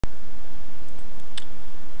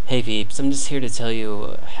Hey peeps, I'm just here to tell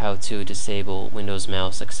you how to disable Windows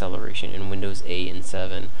mouse acceleration in Windows 8 and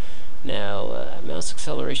 7. Now, mouse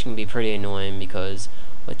acceleration can be pretty annoying because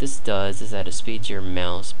what this does is that it speeds your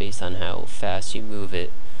mouse based on how fast you move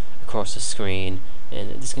it across the screen,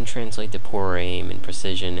 and this can translate to poor aim and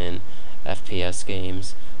precision in FPS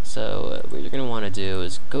games. So what you're going to want to do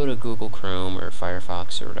is go to Google Chrome or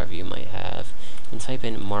Firefox or whatever you might have and type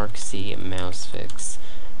in Mark C mouse fix.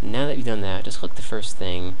 Now that you've done that, just click the first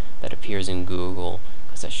thing that appears in Google,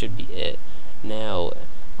 because that should be it. Now,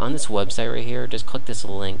 on this website right here, just click this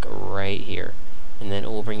link right here, and then it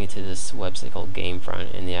will bring you to this website called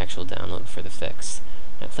Gamefront and the actual download for the fix.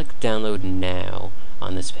 Now click download now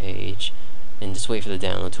on this page, and just wait for the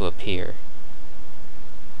download to appear.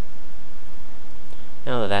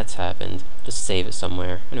 Now that that's happened, just save it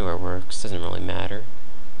somewhere. Anywhere works, doesn't really matter.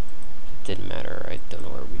 If it didn't matter, I don't know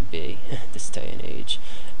where we'd be this day and age.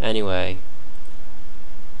 Anyway,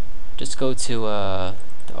 just go to the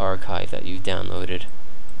archive that you've downloaded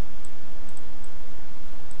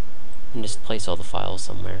and just place all the files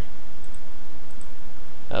somewhere.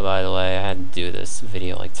 By the way, I had to do this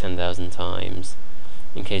video like 10,000 times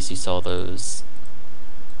in case you saw those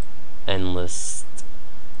endless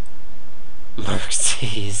Mark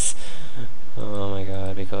C's. Oh my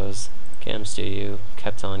god, because Cam Studio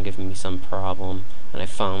kept on giving me some problem and I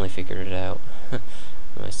finally figured it out.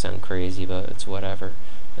 It might sound crazy, but it's whatever.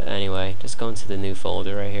 But anyway, just go into the new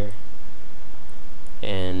folder right here,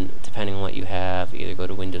 and depending on what you have, either go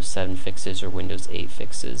to Windows 7 fixes or Windows 8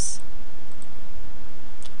 fixes.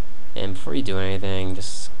 And before you do anything,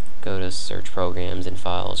 just go to search programs and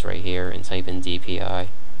files right here and type in DPI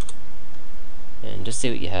and just see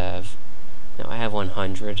what you have. Now I have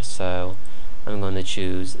 100, so I'm going to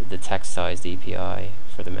choose the text size DPI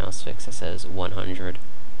for the mouse fix that says 100,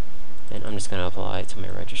 and I'm just going to apply it to my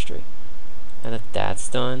registry. Now that that's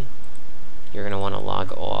done, you're going to want to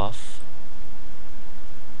log off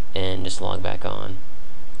and just log back on.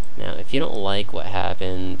 Now if you don't like what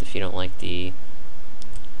happened, if you don't like the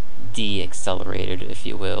de-accelerated, if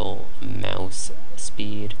you will, mouse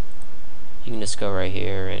speed, you can just go right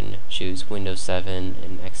here and choose Windows 7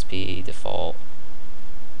 and XP default,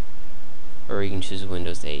 or you can choose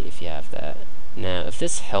Windows 8 if you have that. Now if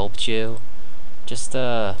this helped you, just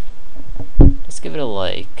give it a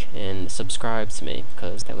like and subscribe to me,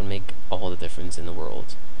 because that would make all the difference in the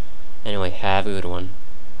world. Anyway, have a good one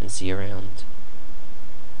and see you around.